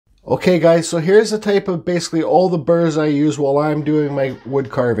Okay guys, so here's the type of basically all the burrs I use while I'm doing my wood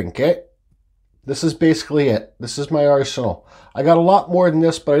carving, okay? This is basically it. This is my arsenal. I got a lot more than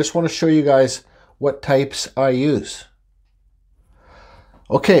this, but I just want to show you guys what types I use.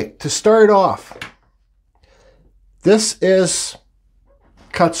 Okay, to start off, this is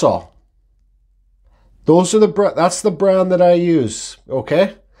Kutzall. Those are that's the brand that I use,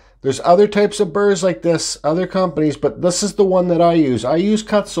 okay? There's other types of burrs like this, other companies, but this is the one that I use. I use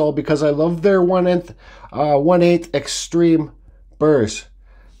Kutzall because I love their 1/8 extreme burrs.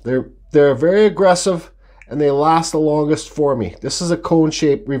 They're very aggressive and they last the longest for me. This is a cone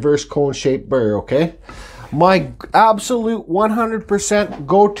shape, reverse cone shape burr, okay? My absolute 100%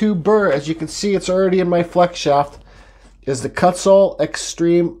 go-to burr, as you can see it's already in my flex shaft, is the Kutzall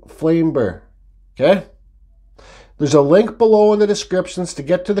Extreme Flame Burr, okay? There's a link below in the descriptions to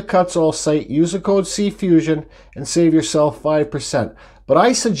get to the Kutzall site. Use the code CFusion and save yourself 5%. But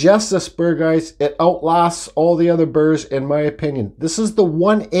I suggest this burr, guys. It outlasts all the other burrs in my opinion. This is the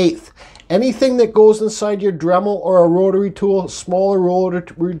 1/8. Anything that goes inside your Dremel or a rotary tool, smaller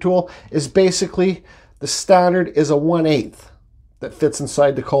rotary tool, is basically the standard is a 1/8 that fits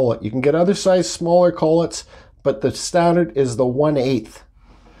inside the collet. You can get other size smaller collets, but the standard is the 1/8.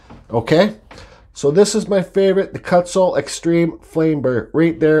 Okay? So this is my favorite, the Kutzall Extreme Flame Burr,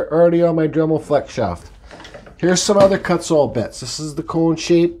 right there, already on my Dremel flex shaft. Here's some other Kutzall bits. This is the cone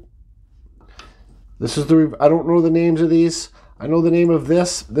shape. This is the, I don't know the names of these. I know the name of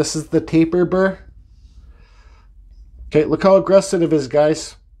this. This is the taper burr. Okay, look how aggressive it is,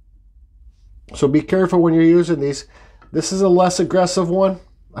 guys. So be careful when you're using these. This is a less aggressive one.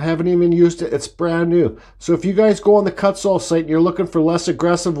 I haven't even used it. It's brand new. So if you guys go on the Kutzall site and you're looking for less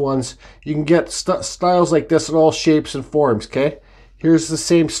aggressive ones, you can get styles like this in all shapes and forms, okay? Here's the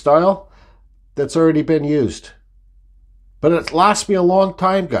same style that's already been used. But it lasts me a long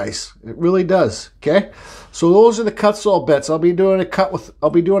time, guys. It really does, okay? So those are the Kutzall bits. I'll be doing a cut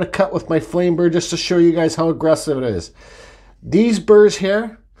with my flame burr just to show you guys how aggressive it is. These burrs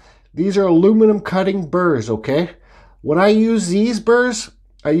here, these are aluminum cutting burrs, okay? When I use these burrs,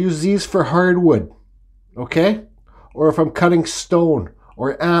 I use these for hardwood, okay? Or if I'm cutting stone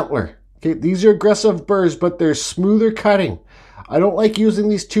or antler. Okay, these are aggressive burrs, but they're smoother cutting. I don't like using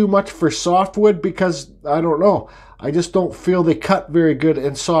these too much for softwood because, I don't know, I just don't feel they cut very good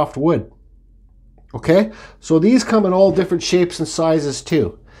in soft wood. Okay, so these come in all different shapes and sizes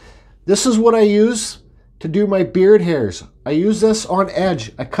too. This is what I use to do my beard hairs. I use this on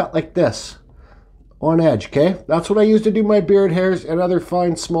edge. I cut like this. On edge, okay? That's what I use to do my beard hairs and other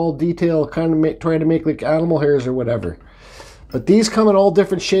fine small detail, kind of trying to make like animal hairs or whatever. But these come in all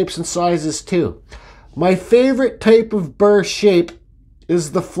different shapes and sizes too. My favorite type of burr shape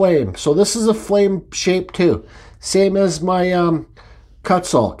is the flame. So this is a flame shape too. Same as my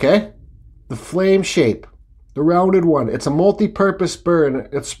Kutzall, okay? The flame shape, the rounded one. It's a multi-purpose burr and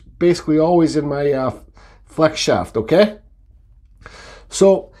it's basically always in my flex shaft, okay?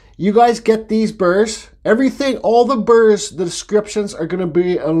 So you guys get these burrs. Everything, all the burrs, the descriptions are going to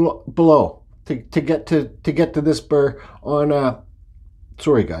be below to get to this burr on,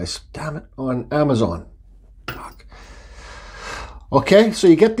 sorry guys, damn it, on Amazon. Fuck. Okay, so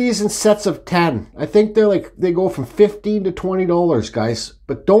you get these in sets of 10. I think they go from $15 to $20, guys.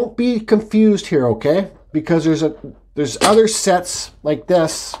 But don't be confused here, okay? Because there's other sets like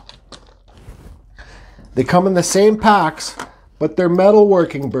this. They come in the same packs, but they're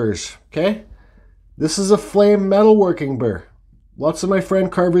metalworking burrs, okay? This is a flame metalworking burr. Lots of my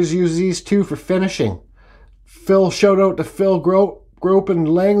friend carvers use these too for finishing. Shout out to Phil Grope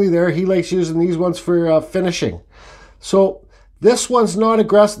and Langley there. He likes using these ones for finishing. So this one's not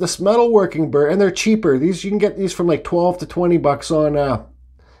aggressive, this metalworking burr, and they're cheaper. These, you can get these from like 12 to 20 bucks on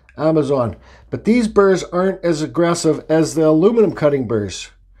Amazon. But these burrs aren't as aggressive as the aluminum cutting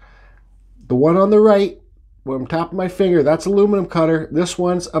burrs. The one on the right, where I'm tapping my finger, that's aluminum cutter. This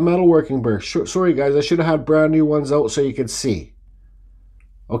one's a metalworking burr. Sorry guys, I should have had brand new ones out so you could see.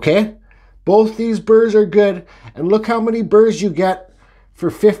 Okay? Both these burrs are good. And look how many burrs you get for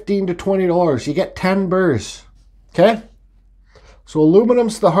 $15 to $20. You get 10 burrs. Okay? So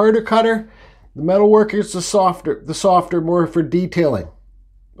aluminum's the harder cutter. The metalworker's the softer, more for detailing.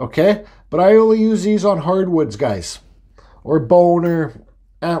 Okay? But I only use these on hardwoods, guys. Or bone or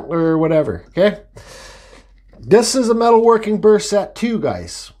antler or whatever. Okay? This is a metalworking burr set too,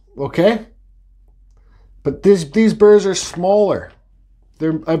 guys. Okay? But these burrs are smaller.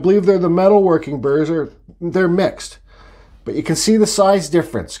 I believe they're the metalworking burrs, or they're mixed. But you can see the size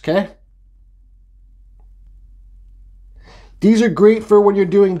difference, okay? These are great for when you're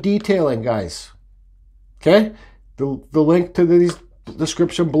doing detailing, guys. Okay? The link to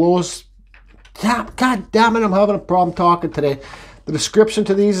description below. God damn it, I'm having a problem talking today. The description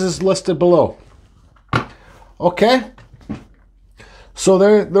to these is listed below. Okay? So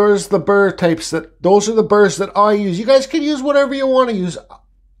there's the burr types. Those are the burrs that I use. You guys can use whatever you want to use.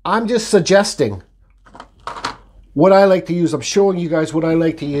 I'm just suggesting what I like to use. I'm showing you guys what I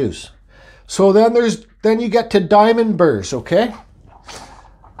like to use. So then you get to diamond burrs, okay?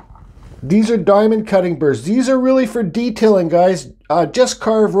 These are diamond cutting burrs. These are really for detailing, guys. Just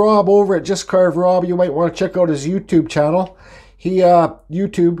Carve Rob over at Just Carve Rob. You might want to check out his YouTube channel.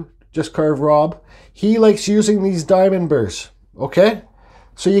 YouTube, Just Carve Rob. He likes using these diamond burrs, okay?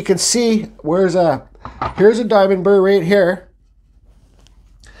 So you can see, here's a diamond burr right here.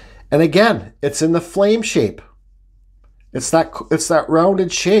 And again, it's in the flame shape. It's that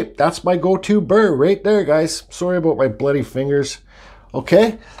rounded shape. That's my go-to burr right there, guys. Sorry about my bloody fingers.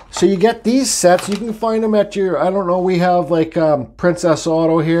 Okay, so you get these sets. You can find them at your, I don't know, we have like Princess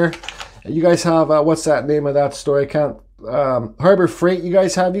Auto here. You guys have, what's that name of that store? I can't, Harbor Freight you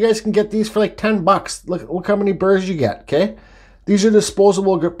guys have. You guys can get these for like 10 bucks. Look how many burrs you get, okay? These are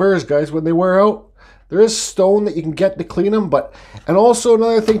disposable burrs, guys. When they wear out, there is stone that you can get to clean them. And also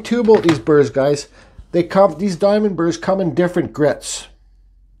another thing too about these burrs, guys, these diamond burrs come in different grits.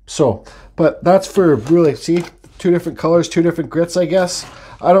 So, but that's for really, see, 2 different colors, 2 different grits, I guess.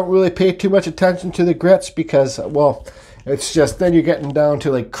 I don't really pay too much attention to the grits because, well, it's just, then you're getting down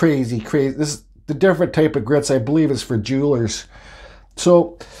to like crazy. This is the different type of grits, I believe, is for jewelers.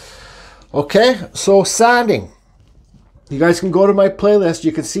 So, okay, so sanding. You guys can go to my playlist.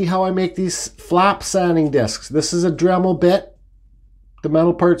 You can see how I make these flap sanding discs. This is a Dremel bit. The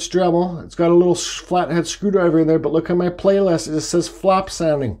metal part's Dremel. It's got a little flathead screwdriver in there, but look at my playlist. It just says flap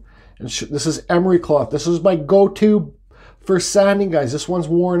sanding. And this is Emery cloth. This is my go-to for sanding, guys. This one's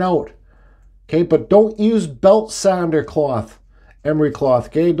worn out. Okay, but don't use belt sander cloth, Emery cloth.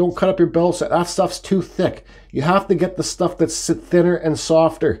 Okay, don't cut up your belt sander. That stuff's too thick. You have to get the stuff that's thinner and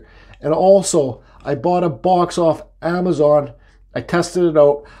softer. And also, I bought a box off Amazon. I tested it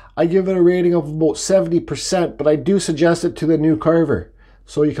out. I give it a rating of about 70%, but I do suggest it to the new carver.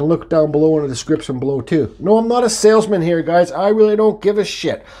 So you can look down below in the description below too. No, I'm not a salesman here, guys. I really don't give a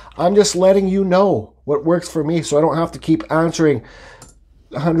shit. I'm just letting you know what works for me so I don't have to keep answering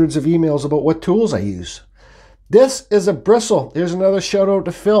hundreds of emails about what tools I use. This is a bristle. Here's another shout out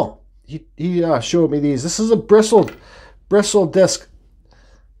to Phil. He showed me these. This is a bristle disc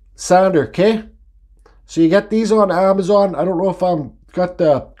sander, okay? So you get these on Amazon. I don't know if I'm got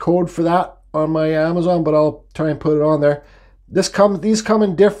the code for that on my Amazon, but I'll try and put it on there. These come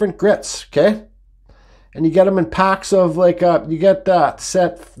in different grits, okay? And you get them in packs of like, you get that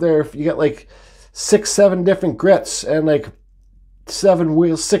set there, you get like 6-7 different grits and like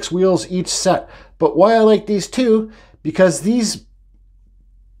 6 wheels each set. But why I like these too, because these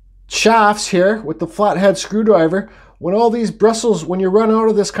shafts here with the flathead screwdriver, when all these bristles, when you run out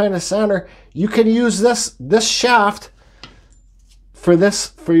of this kind of sander, you can use this shaft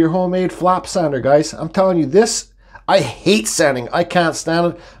for your homemade flap sander, guys. I'm telling you, this, I hate sanding. I can't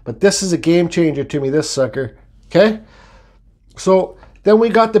stand it, but this is a game changer to me, this sucker. Okay? So then we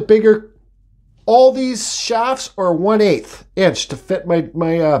got the bigger, all these shafts are 1/8 inch to fit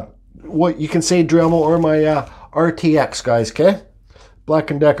my what you can say Dremel or my RTX, guys, okay? Black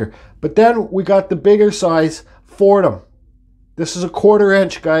 & Decker. But then we got the bigger size Foredom. This is a 1/4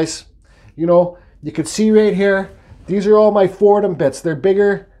 inch, guys. You know, you can see right here, these are all my Foredom bits. They're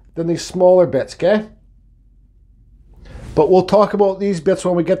bigger than these smaller bits, okay? But we'll talk about these bits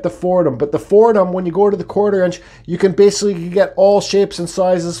when we get the Foredom. But the Foredom, when you go to the 1/4 inch, you can basically get all shapes and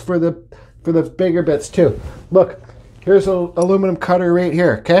sizes for the bigger bits too. Look, here's an aluminum cutter right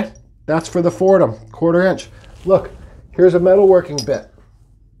here, okay? That's for the Foredom, 1/4 inch. Look, here's a metalworking bit,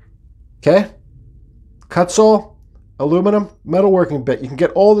 okay? Kutzall, aluminum, metalworking bit. You can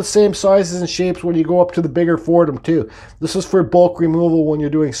get all the same sizes and shapes when you go up to the bigger Foredom too. This is for bulk removal when you're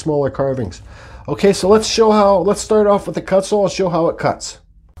doing smaller carvings. Okay, so let's start off with the Kutzall and show how it cuts.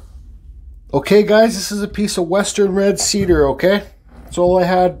 Okay guys, this is a piece of Western red cedar, okay? That's all I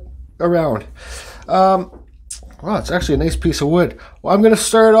had around. Wow, it's actually a nice piece of wood. Well, I'm going to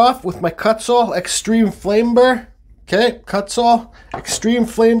start off with my Kutzall Extreme Flame Burr. Okay, Kutzall Extreme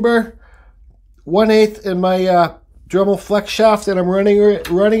Flame Burr, 1/8 in my Dremel flex shaft, and I'm running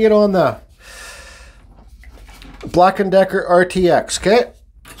it on the Black & Decker RTX, okay?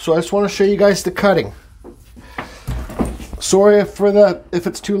 So I just want to show you guys the cutting. Sorry if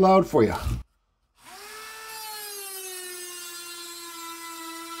it's too loud for you.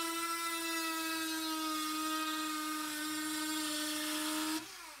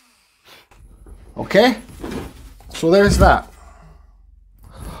 Okay, so there's that.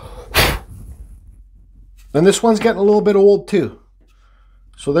 And this one's getting a little bit old too.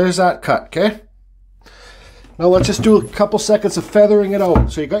 So there's that cut, okay? Now let's just do a couple seconds of feathering it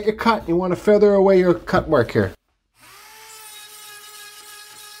out. So you got your cut, you want to feather away your cut mark here.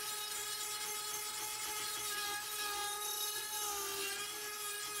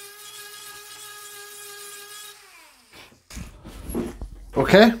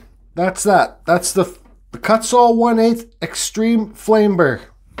 Okay, that's that. That's the Kutzall 1/8 Extreme Flame Burr.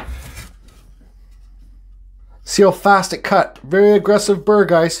 See how fast it cut. Very aggressive burr,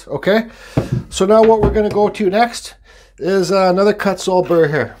 guys. Okay, so now what we're going to go to next is another Kutzall burr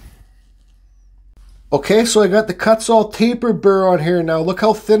here. Okay, so I got the Kutzall taper burr on here now. Look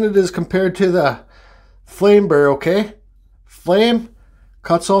how thin it is compared to the flame burr, okay? Flame,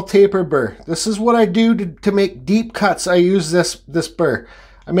 Kutzall taper burr. This is what I do to make deep cuts. I use this burr.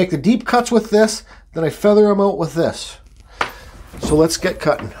 I make the deep cuts with this, then I feather them out with this. So let's get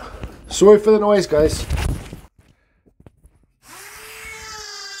cutting. Sorry for the noise, guys.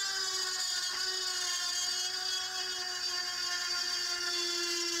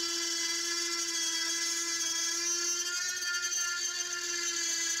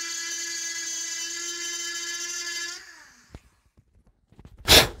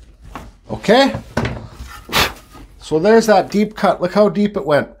 Okay, so there's that deep cut. Look how deep it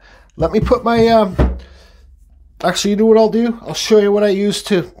went. Let me put my, actually, you know what I'll do? I'll show you what I used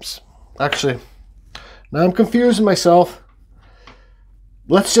to, actually, now I'm confusing myself.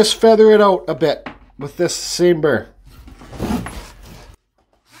 Let's just feather it out a bit with this same burr.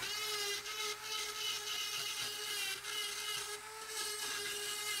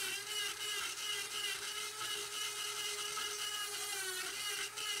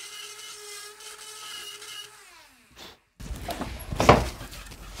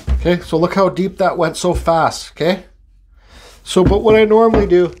 Okay, so look how deep that went so fast, okay? So, but what I normally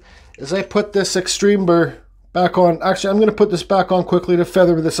do is I put this extreme burr back on. Actually, I'm going to put this back on quickly to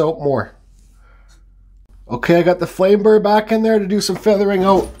feather this out more. Okay, I got the flame burr back in there to do some feathering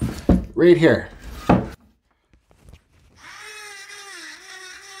out right here.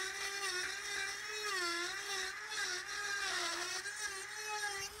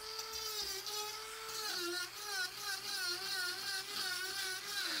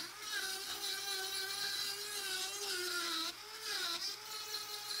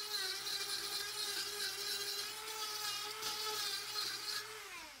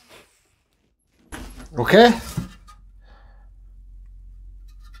 Okay,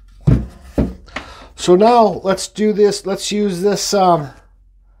 so now let's do this. Let's use this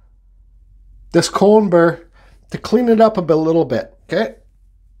this cone burr to clean it up a little bit. Okay,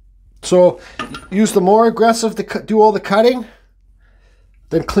 so use the more aggressive to do all the cutting,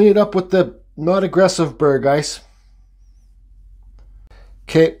 then clean it up with the not aggressive burr, guys.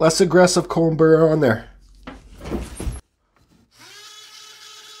 Okay, less aggressive cone burr on there.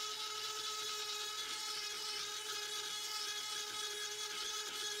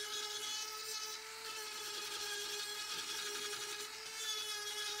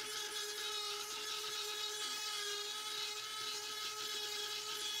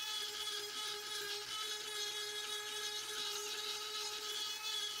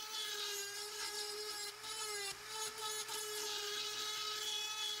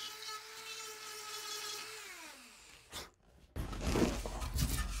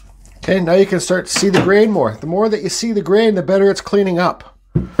 Okay, now you can start to see the grain more. The more that you see the grain, the better it's cleaning up.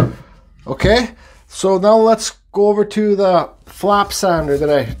 Okay, so now let's go over to the flap sander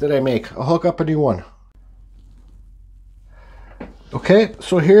that I make. I'll hook up a new one. Okay,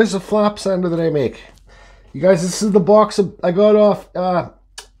 so here's the flap sander that I make. You guys, this is the box I got off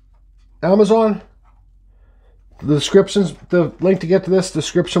Amazon. The description's, the link to get to this,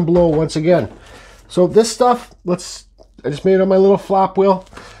 description below once again. So this stuff, I just made it on my little flap wheel.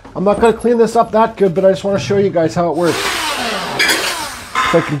 I'm not going to clean this up that good, but I just want to show you guys how it works.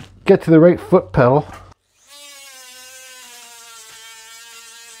 If I can get to the right foot pedal.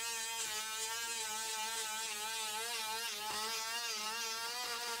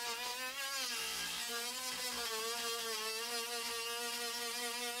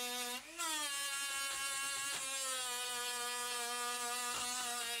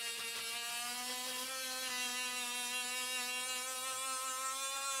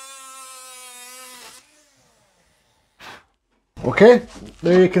 Okay,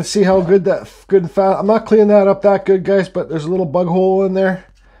 there you can see how good and fast. I'm not cleaning that up that good, guys, but there's a little bug hole in there.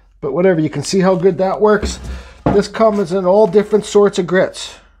 But whatever, you can see how good that works. This comes in all different sorts of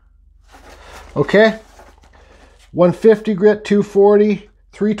grits. Okay, 150 grit, 240,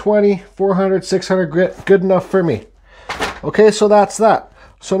 320, 400, 600 grit, good enough for me. Okay, so that's that.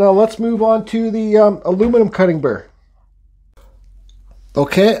 So now let's move on to the aluminum cutting burr.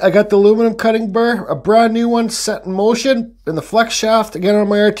 Okay, I got the aluminum cutting burr, a brand new one set in motion, and the flex shaft again on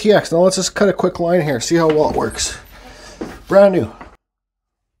my RTX. Now let's just cut a quick line here, see how well it works. Brand new.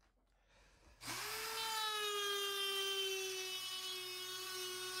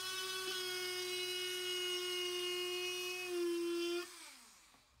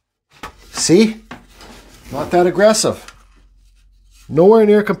 See? Not that aggressive. Nowhere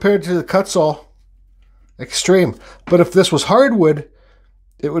near compared to the Kutzall. Extreme. But if this was hardwood,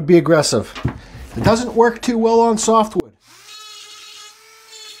 it would be aggressive. It doesn't work too well on softwood.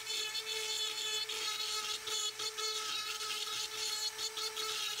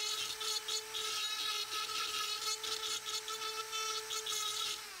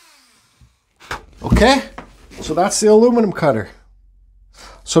 Okay, so that's the aluminum cutter.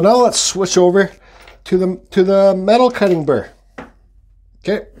 So now let's switch over to the metal cutting burr.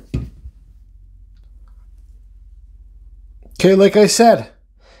 Okay. Okay, like I said,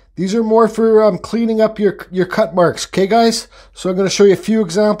 these are more for cleaning up your cut marks. Okay, guys? So I'm going to show you a few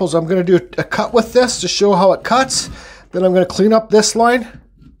examples. I'm going to do a cut with this to show how it cuts. Then I'm going to clean up this line.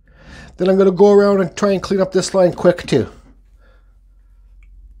 Then I'm going to go around and try and clean up this line quick too.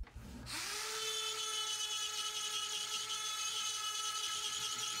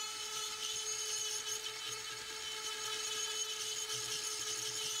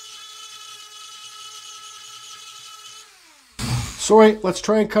 So right, let's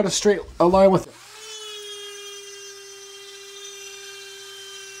try and cut a line with it.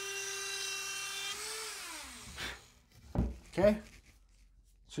 Okay,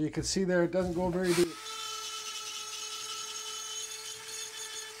 so you can see there it doesn't go very deep.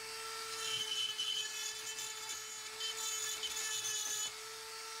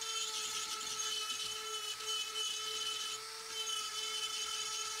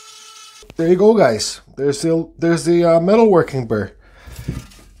 There you go, guys. There's the metalworking burr.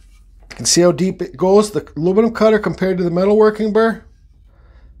 You can see how deep it goes. The aluminum cutter compared to the metalworking burr.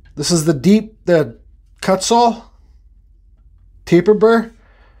 This is the Kutzall taper burr.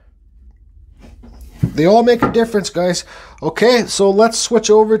 They all make a difference, guys. Okay, so let's switch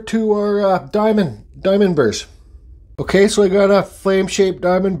over to our diamond burrs. Okay, so I got a flame-shaped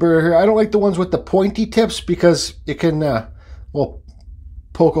diamond burr here. I don't like the ones with the pointy tips because it can, well,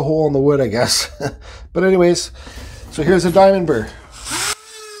 poke a hole in the wood, I guess. But anyways, so here's a diamond burr.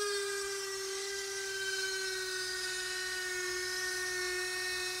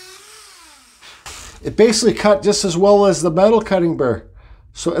 It basically cut just as well as the metal cutting burr.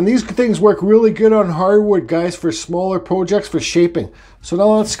 So, and these things work really good on hardwood, guys, for smaller projects, for shaping. So now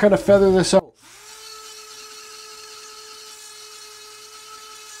let's kind of feather this out.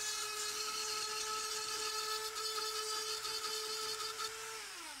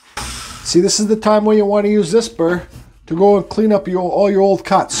 See, this is the time when you want to use this burr to go and clean up all your old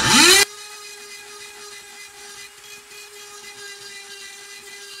cuts.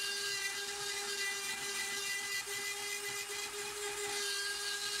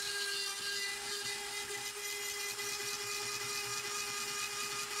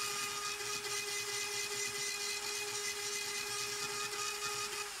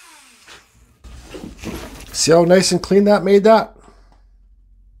 See how nice and clean that made that?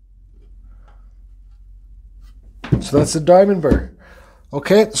 So that's the diamond burr.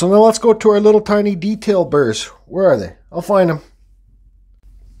 Okay, so now let's go to our little tiny detail burrs. Where are they? I'll find them.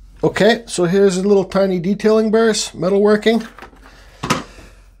 Okay, so here's a little tiny detailing burrs, metalworking.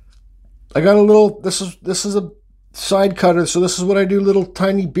 I got a little, this is a side cutter, so this is what I do little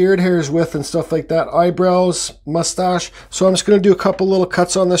tiny beard hairs with and stuff like that. Eyebrows, mustache. So I'm just going to do a couple little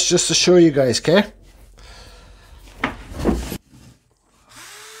cuts on this just to show you guys, okay?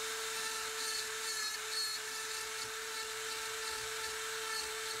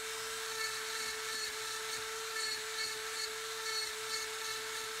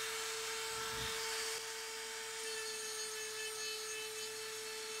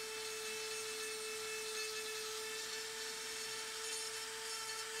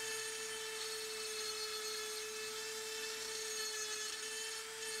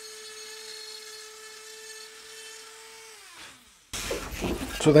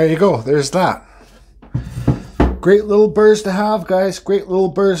 So there you go, there's that. Great little burrs to have, guys, great little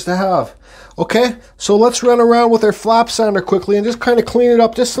burrs to have. Okay, so let's run around with our flap sander quickly and just kind of clean it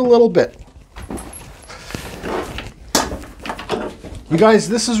up just a little bit. You guys,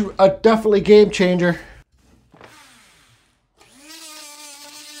 this is a definitely game changer.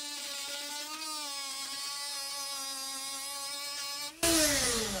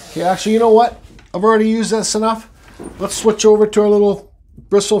 Okay, actually, you know what? I've already used this enough. Let's switch over to our little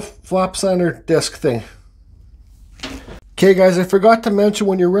bristle flap sander disc thing. Okay guys, I forgot to mention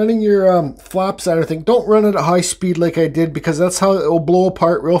when you're running your flap sander thing, don't run it at high speed like I did, because that's how it will blow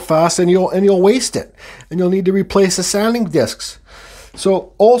apart real fast and you'll waste it. And you'll need to replace the sanding discs.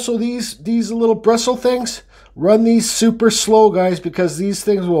 So also these little bristle things, run these super slow guys, because these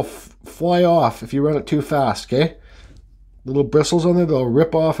things will fly off if you run it too fast, okay? Little bristles on there, they'll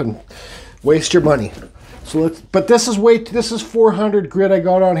rip off and waste your money. So but this is 400 grit I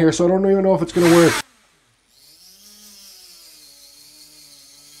got on here, so I don't even know if it's gonna work.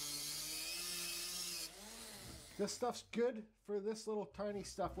 This stuff's good for this little tiny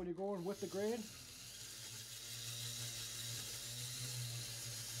stuff when you're going with the grain.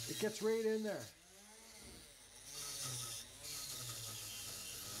 It gets right in there.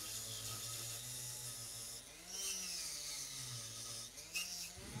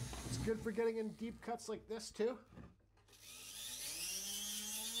 It's good for getting in deep cuts like this too.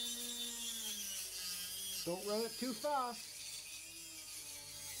 Don't run it too fast.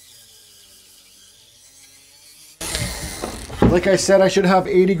 Like I said, I should have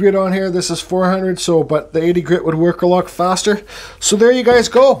 80 grit on here. This is 400, so but the 80 grit would work a lot faster. So there you guys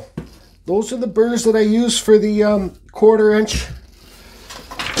go. Those are the burrs that I use for the 1/4 inch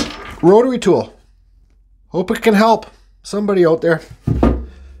rotary tool. Hope it can help somebody out there.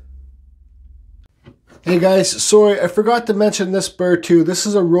 Hey guys, sorry, I forgot to mention this burr too. This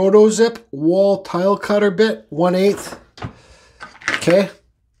is a RotoZip wall tile cutter bit, 1/8. Okay.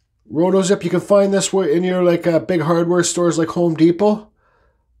 RotoZip, you can find this in your big hardware stores like Home Depot.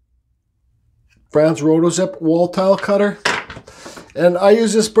 Brand's RotoZip wall tile cutter. And I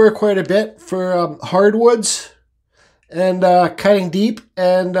use this burr quite a bit for hardwoods and cutting deep.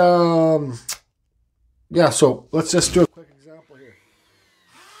 And yeah, so let's just do a quick example here.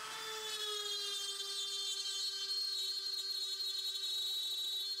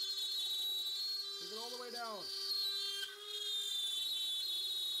 Take it all the way down.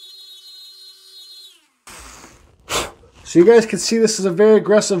 So you guys can see this is a very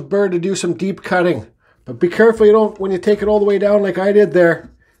aggressive burr to do some deep cutting. But be careful you don't, when you take it all the way down like I did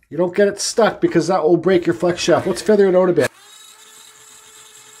there, you don't get it stuck, because that will break your flex shaft. Let's feather it out a bit.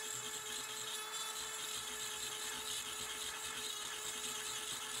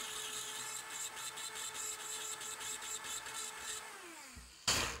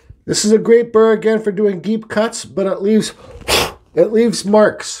 This is a great burr again for doing deep cuts, but it leaves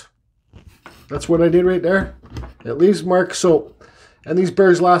marks. That's what I did right there. It leaves marks, so, and these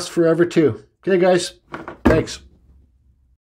burrs last forever too. Okay guys, thanks.